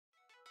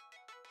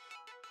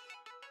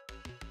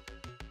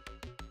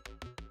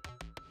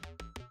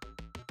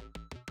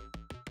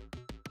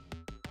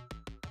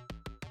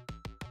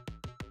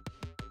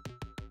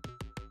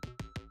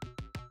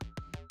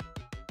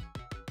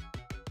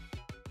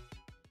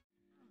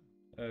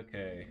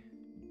Okay.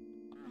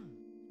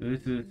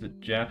 This is the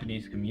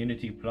Japanese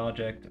community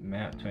project,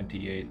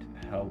 map28,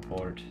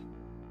 HeLLport.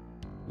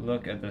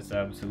 Look at this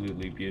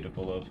absolutely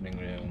beautiful opening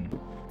room.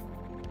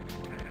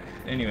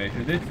 Anyway,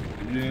 for this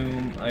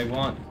room, I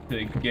want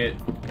to get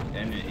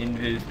an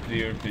invis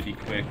sphere pretty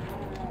quick,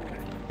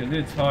 because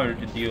it's hard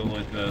to deal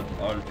with the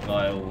art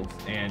files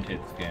and hit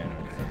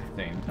scanners at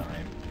the same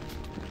time.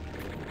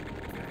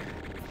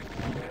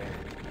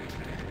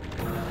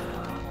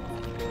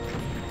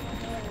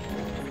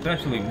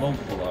 Especially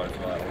multiple art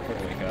files,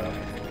 holy cow.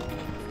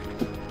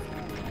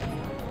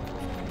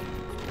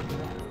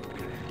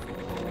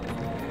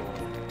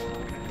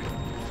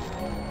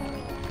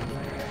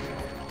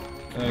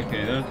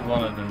 Okay, there's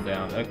one of them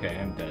down. Okay,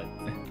 I'm dead.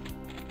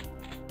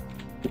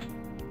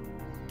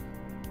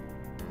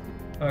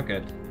 Fuck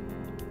it.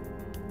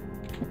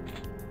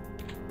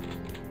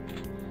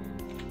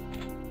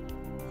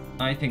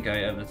 I think I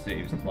have a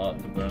save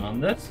slot to burn on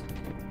this.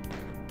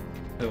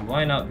 So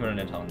why not burn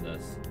it on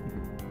this?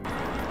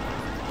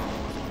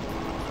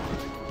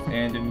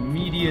 And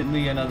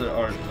immediately another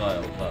art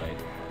file fight.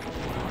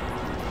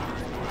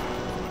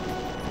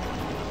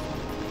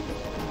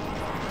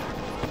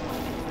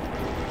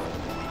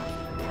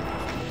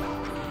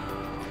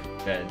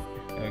 Dead.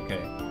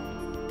 Okay.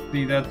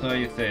 See, that's how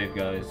you save,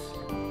 guys.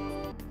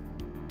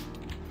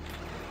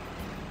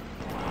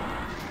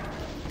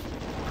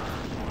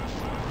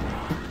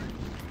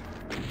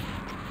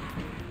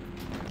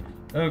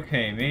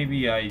 Okay,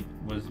 maybe I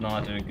was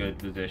not in a good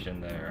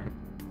position there.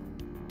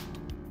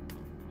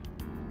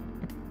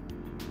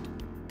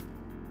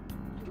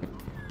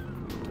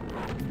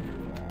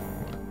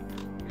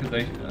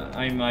 Because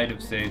I might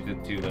have saved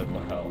it too little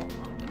health.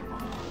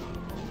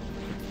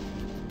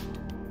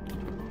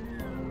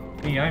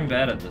 Me, I'm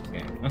bad at this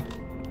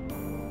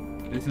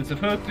game. This is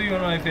supposed to be one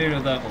of my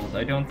favorite levels.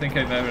 I don't think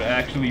I've ever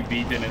actually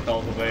beaten it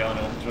all the way on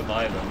Ultra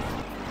Violence.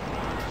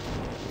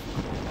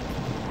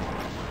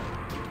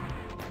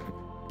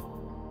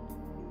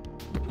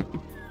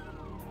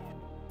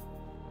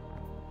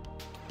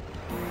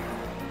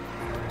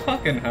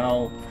 Fucking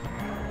hell.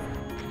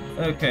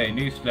 Okay,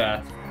 new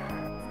stats.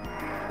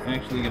 I'm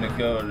actually gonna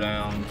go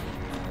around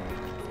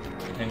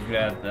and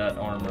grab that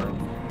armor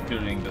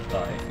during the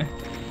fight.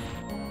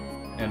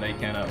 And I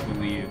cannot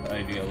believe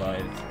I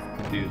realized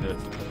to do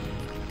this.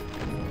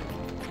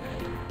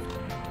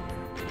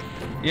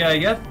 Yeah, I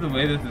guess the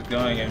way this is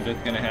going, I'm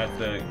just gonna have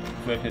to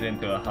flip it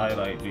into a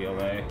highlight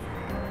VLA.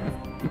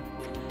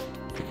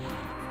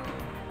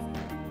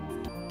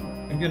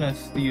 I'm gonna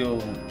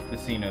steal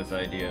Casino's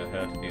idea of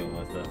how to deal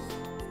with this.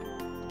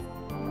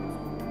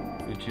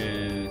 Which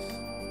is...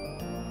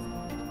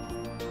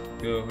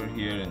 go over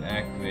here and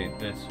activate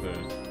this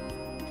first.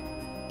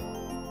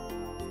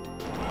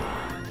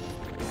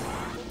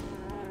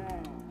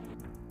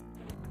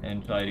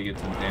 And try to get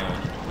some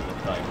damage to the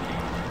cyber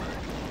demon.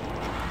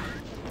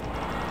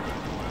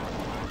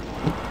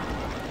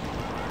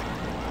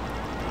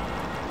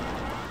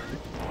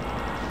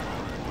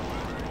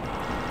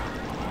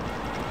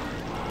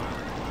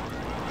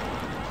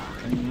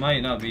 I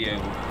might not be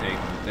able to take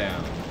him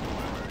down,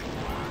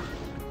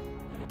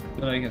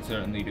 but I can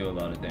certainly do a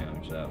lot of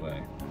damage that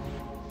way.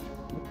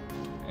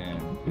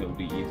 And it'll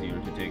be easier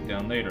to take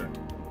down later.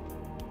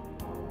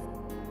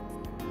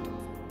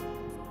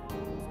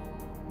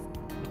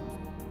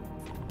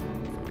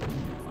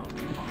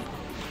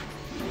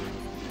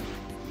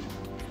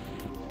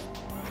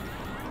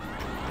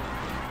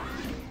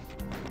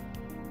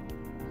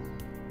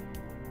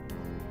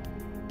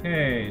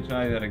 Okay,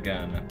 try that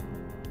again.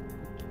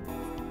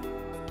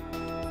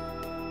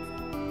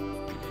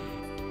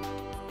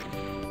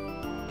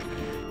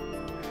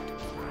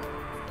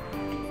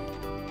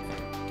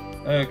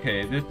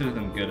 Okay, this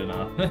isn't good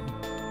enough.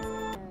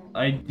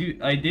 I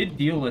did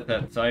deal with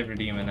that cyber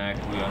demon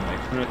actually on my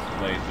first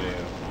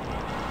playthrough.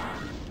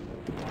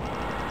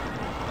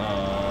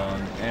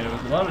 And it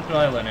was a lot of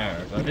trial and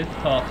error, but it's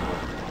possible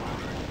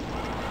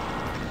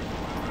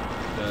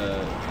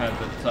to have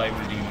the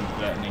cyber demon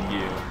threatening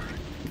you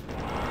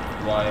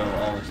while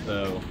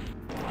also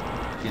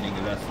getting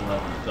the rest of the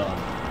levels done.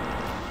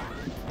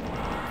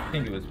 I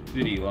think it was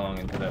pretty long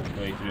into that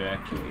playthrough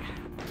actually.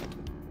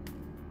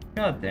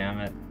 God damn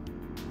it.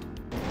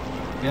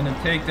 Gonna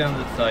take down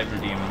the cyber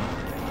demon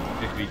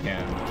if we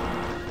can.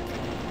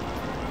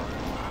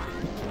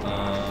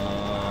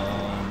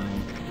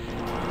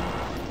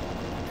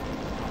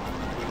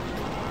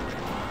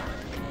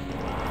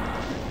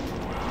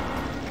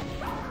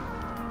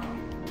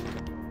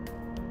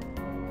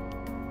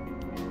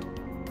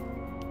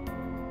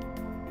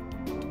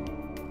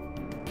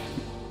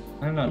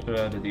 I'm not sure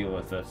how to deal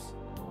with this.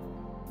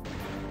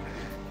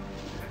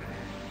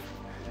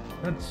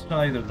 Let's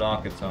try the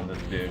rockets on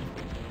this dude.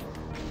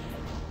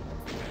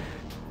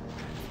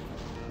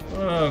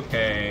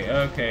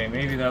 Okay,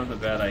 maybe that was a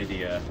bad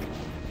idea.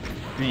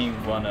 Being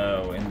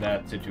 1-0 in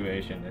that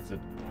situation is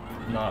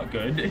not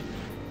good,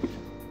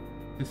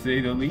 to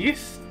say the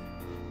least.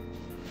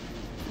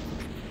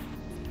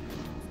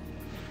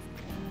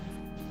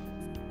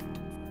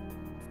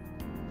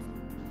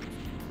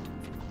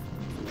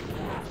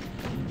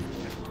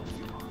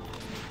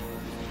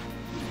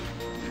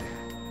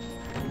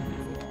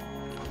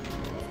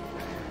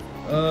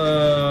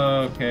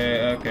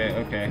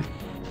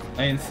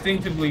 I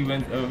instinctively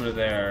went over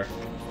there.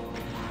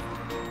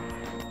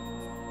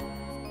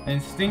 I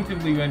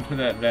instinctively went for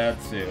that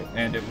rad suit,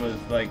 and it was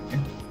like,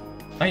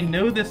 I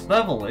know this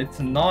level, it's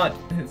not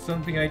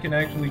something I can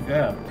actually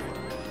grab.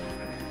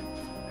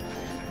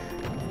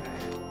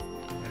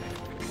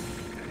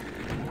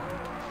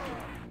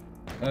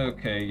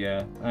 Okay,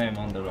 yeah, I am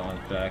on the wrong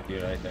track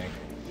here, I think.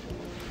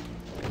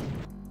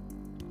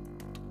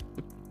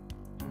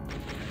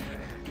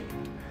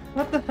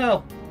 What the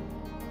hell?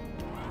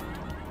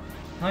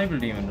 Hyper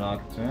Demon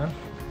rockets, man.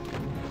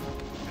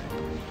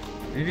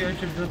 Maybe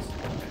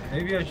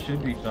I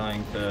should be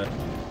trying to...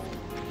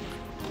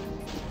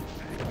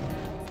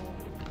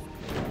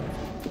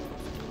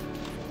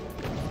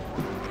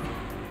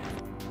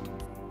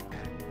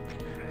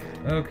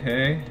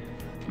 Okay.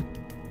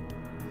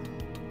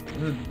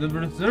 The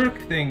Berserk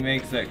thing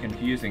makes that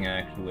confusing,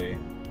 actually.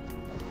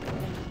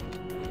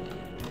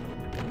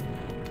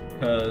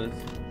 Because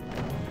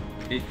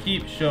it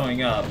keeps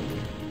showing up.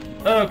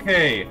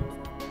 Okay!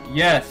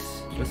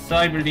 Yes! The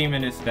Cyber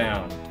Demon is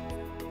down.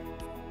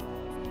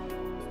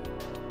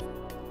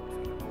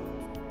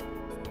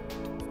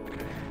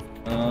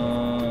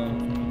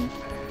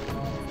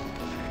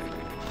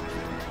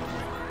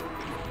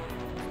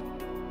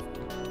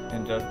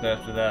 And just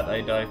after that,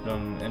 I die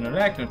from an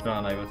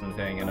arachnotron I wasn't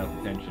paying enough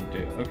attention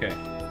to. Okay.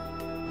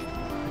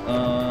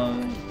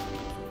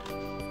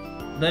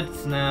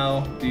 Let's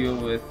now deal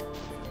with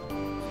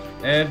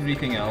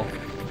everything else.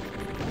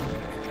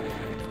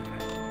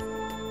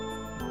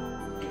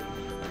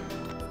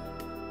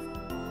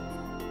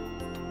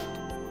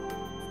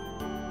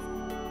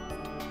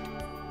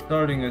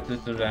 Starting with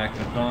this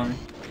arachnotron.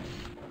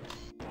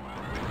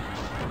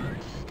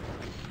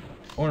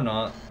 Or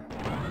not.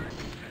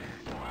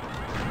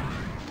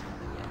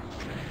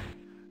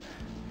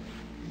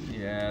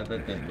 Yeah,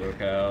 that didn't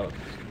work out.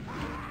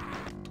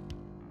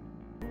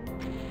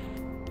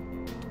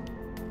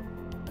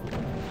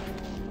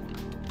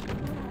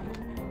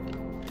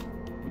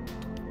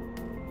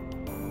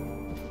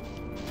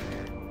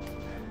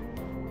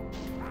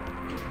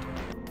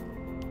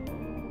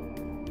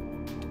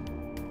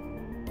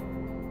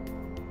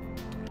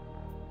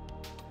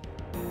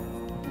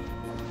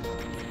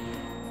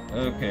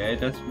 Okay, I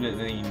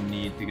desperately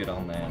need to get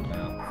on land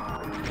now.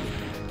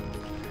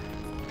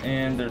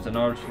 And there's an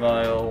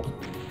Archvile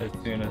as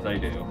soon as I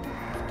do.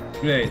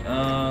 Great,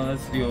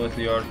 let's deal with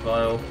the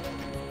Archvile.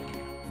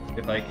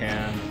 If I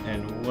can.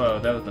 And whoa,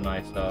 that was a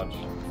nice dodge.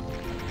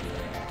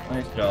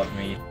 Nice job,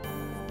 me.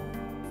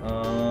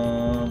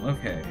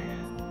 Okay.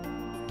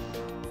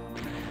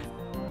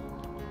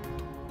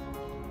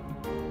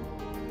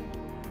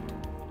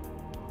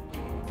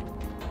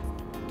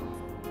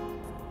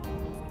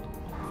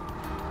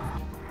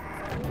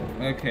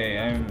 Okay,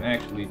 I'm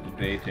actually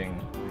debating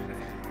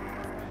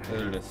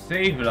whether to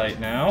save right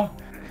now,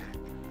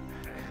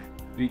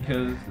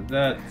 because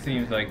that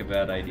seems like a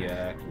bad idea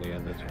actually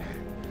at this point.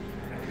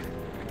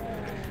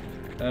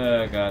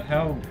 Oh god,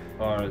 how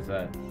far is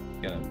that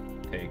gonna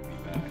take me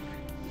back?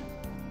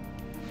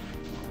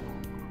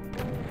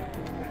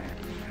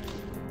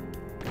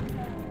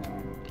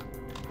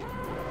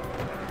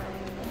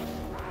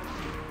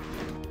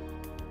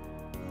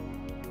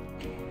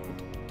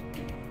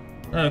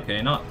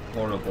 Okay, not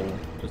horrible,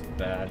 just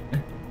bad.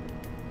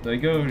 So I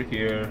go over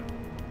here.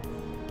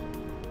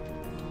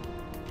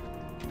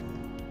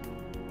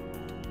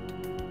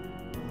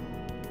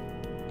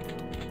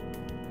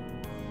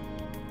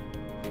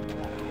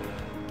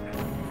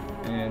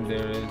 And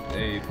there is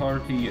a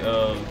party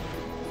of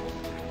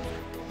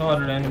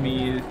fodder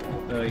enemies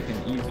that I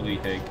can easily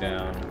take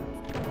down,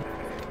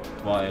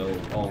 while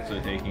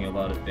also taking a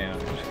lot of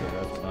damage, so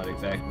that's not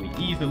exactly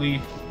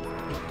easily.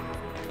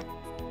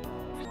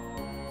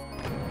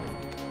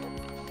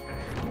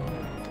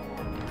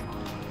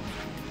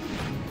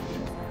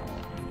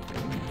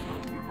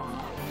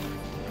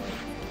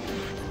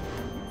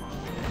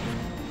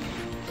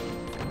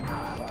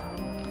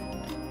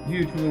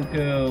 Mutual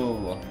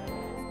kill!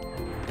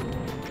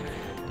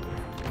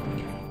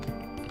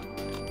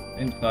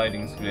 And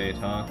fighting's great,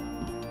 huh?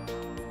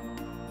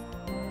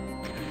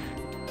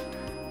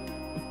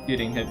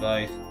 Getting hit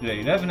by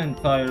stray Revenant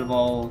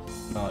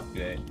fireballs, not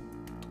great.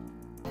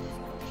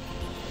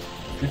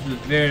 This is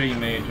a very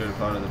major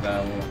part of the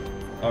battle.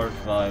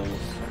 Archviles.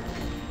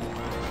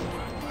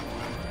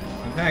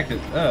 In fact,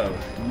 it's,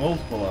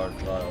 multiple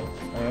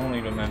Archviles. I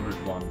only remembered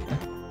one.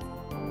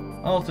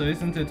 Also,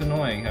 isn't it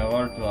annoying how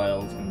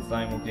Archviles can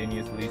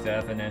simultaneously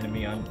zap an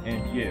enemy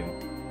and you?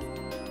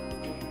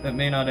 That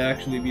may not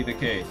actually be the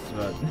case,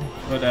 but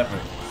whatever.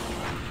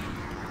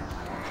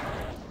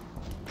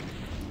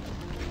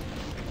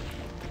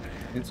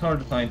 It's hard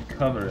to find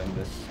cover in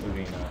this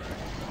arena,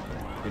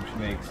 which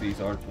makes these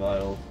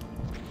Archviles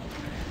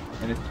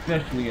an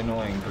especially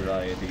annoying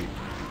variety.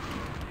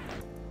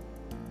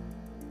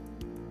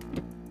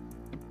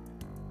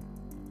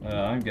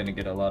 I'm gonna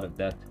get a lot of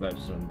death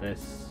threats from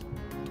this.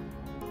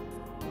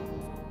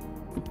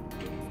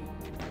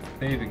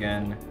 Save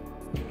again,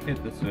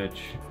 hit the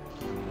switch,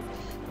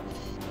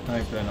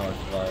 time for an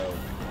Archvile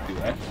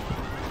duet.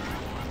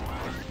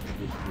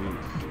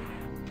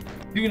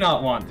 Do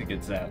not want to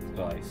get zapped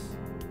twice.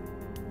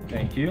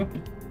 Thank you.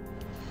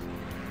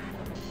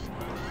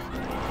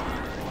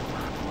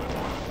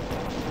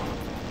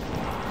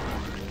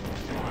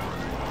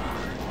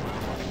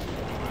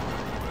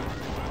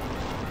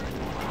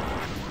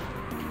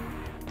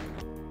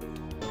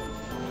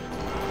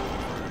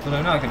 But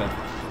I'm not gonna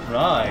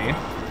try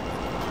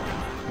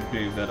to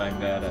prove that I'm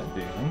bad at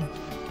Doom.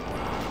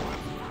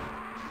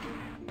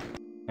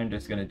 I'm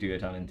just gonna do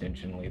it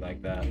unintentionally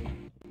like that.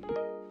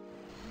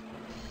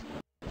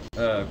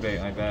 Oh, great,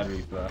 my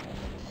battery's left.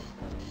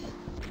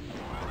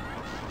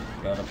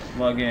 Gotta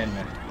plug in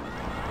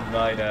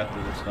right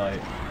after this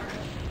fight.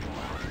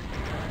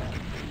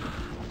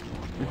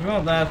 It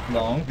won't last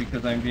long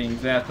because I'm being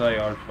zapped by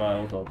art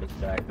files all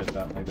distracted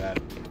about my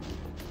battery.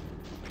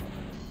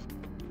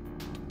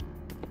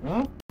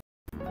 Huh?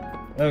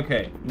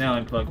 Okay, now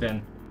I'm plugged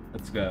in.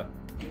 Let's go.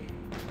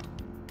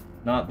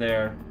 Not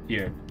there,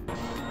 here.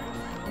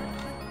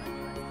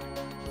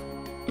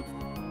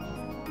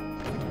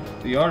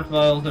 The art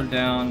files are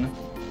down.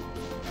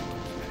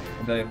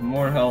 And I have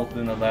more health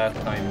than the last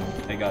time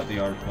I got the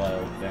art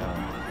files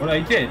down. What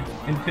I did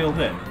until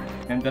then.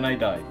 And then I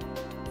died.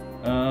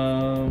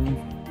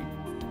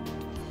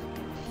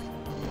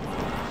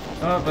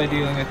 Start by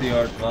dealing with the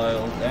art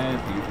files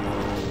as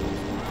usual.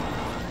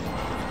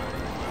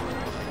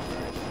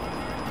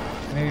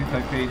 Maybe if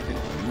I paid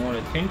more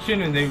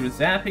attention and they were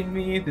zapping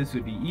me, this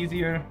would be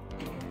easier.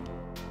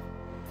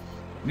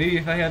 Maybe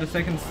if I had a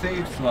second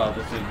save slot,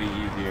 this would be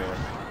easier.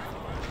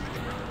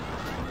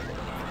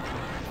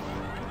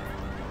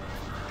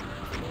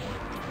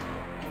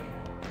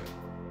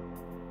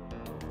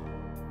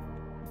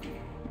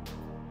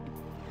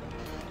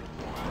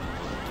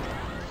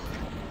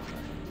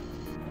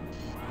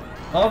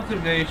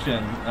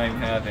 Observation I'm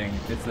having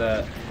is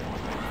that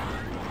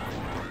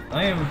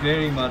I am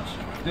very much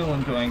still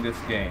enjoying this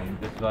game,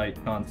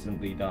 despite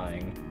constantly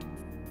dying.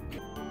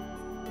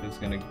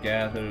 Just gonna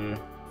gather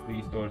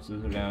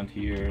resources around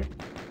here,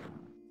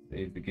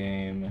 save the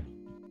game,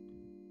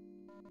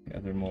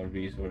 gather more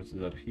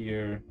resources up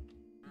here,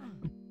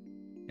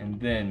 and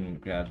then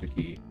grab the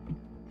key,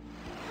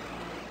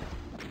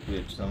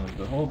 which summons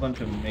a whole bunch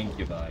of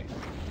incubi.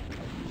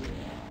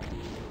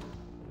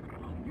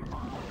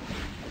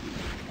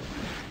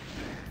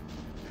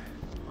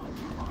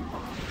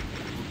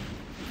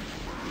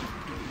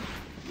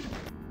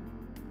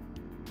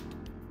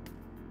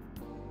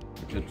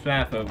 The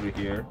trap over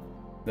here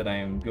that I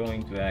am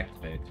going to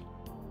activate.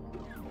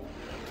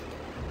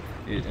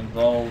 It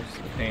involves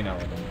a pain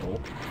elemental,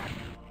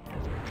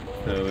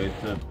 so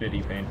it's a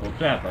pretty painful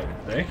trap, I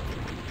would say.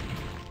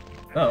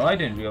 Oh, I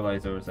didn't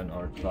realize there was an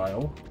art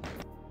file.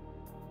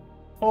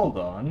 Hold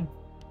on.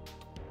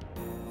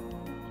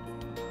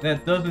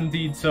 That does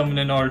indeed summon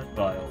an art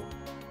file.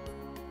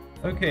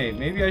 Okay,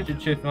 maybe I should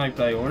shift my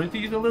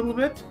priorities a little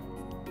bit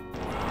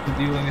to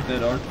dealing with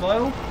that art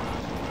file.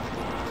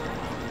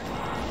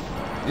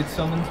 It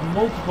summons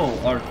multiple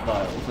art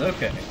files.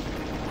 Okay.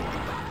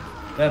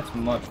 That's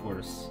much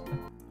worse.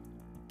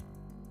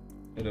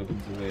 It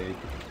opens a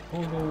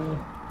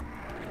portal.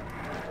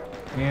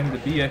 And the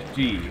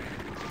BFG.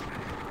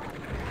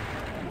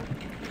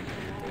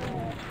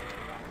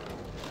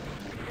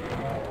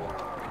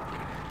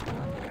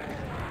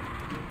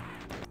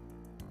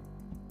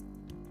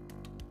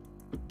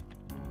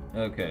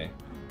 Okay.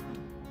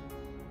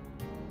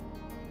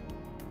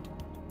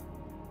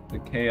 The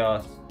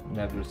chaos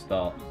never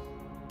stops.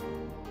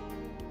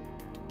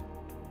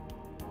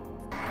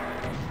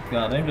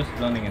 God, I'm just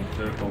running in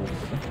circles.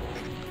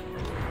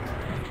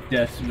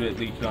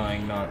 Desperately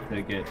trying not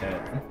to get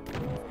hit.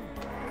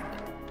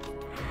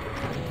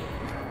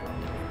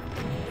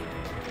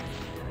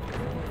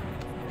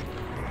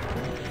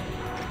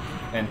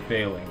 And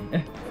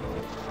failing.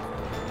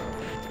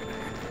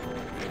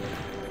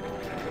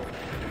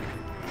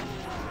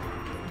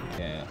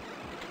 Yeah.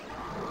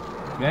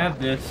 Grab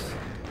this.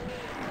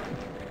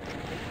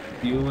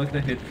 Deal with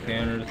the hit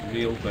scanners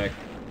real quick.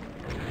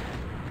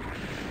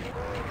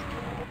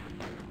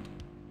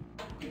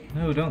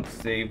 No, don't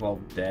save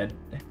while dead.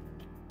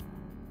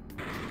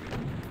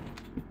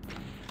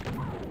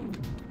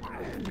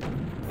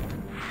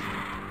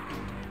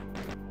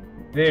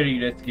 Very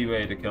risky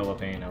way to kill a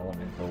pain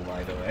elemental,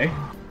 by the way.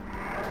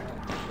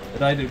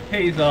 It either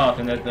pays off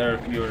in that there are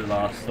fewer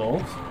lost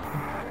souls,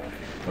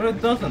 or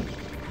it doesn't.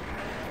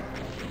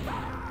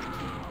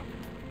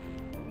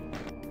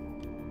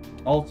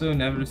 Also,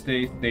 never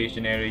stay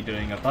stationary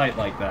during a fight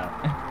like that.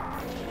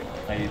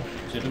 I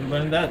should have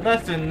learned that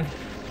lesson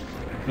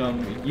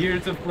from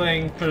years of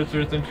playing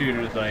first-person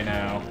shooters by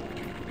now.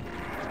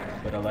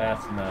 But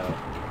alas, no.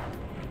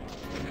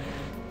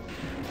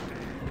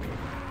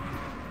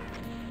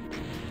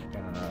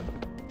 God.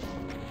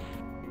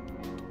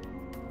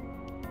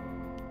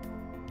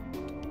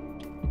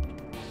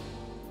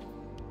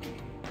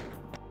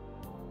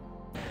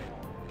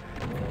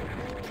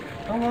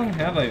 How long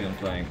have I been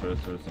playing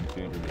first-person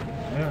shooters?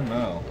 I don't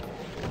know.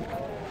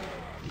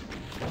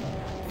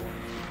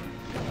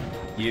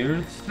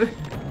 Years?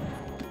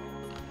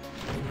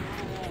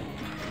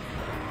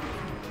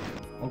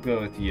 I'll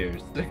go with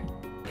years.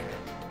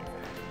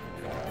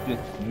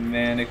 Just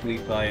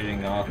manically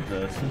firing off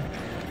the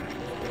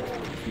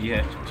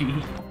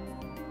CFG.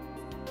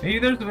 Maybe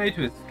there's a way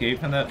to escape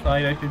from that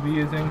fight I should be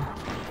using.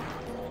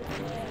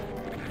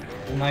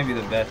 It might be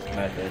the best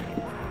method.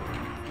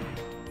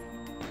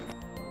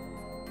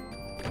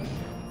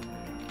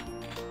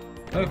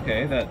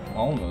 Okay, that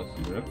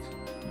almost worked.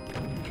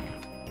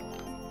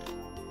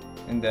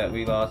 And that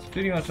we lost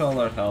pretty much all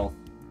our health.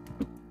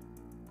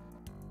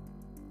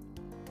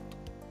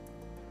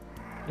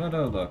 But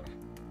oh look.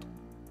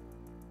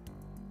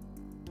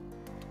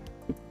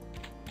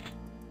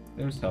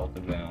 There's health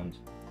around.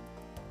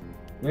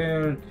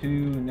 Where to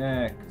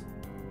next?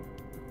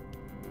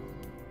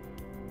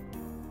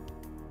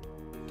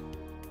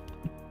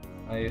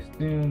 I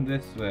assume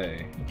this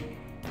way.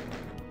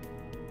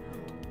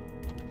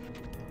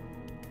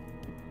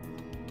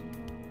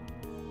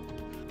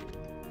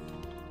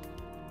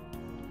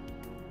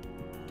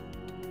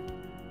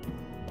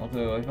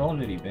 Although I've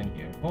already been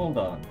here. Hold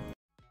on.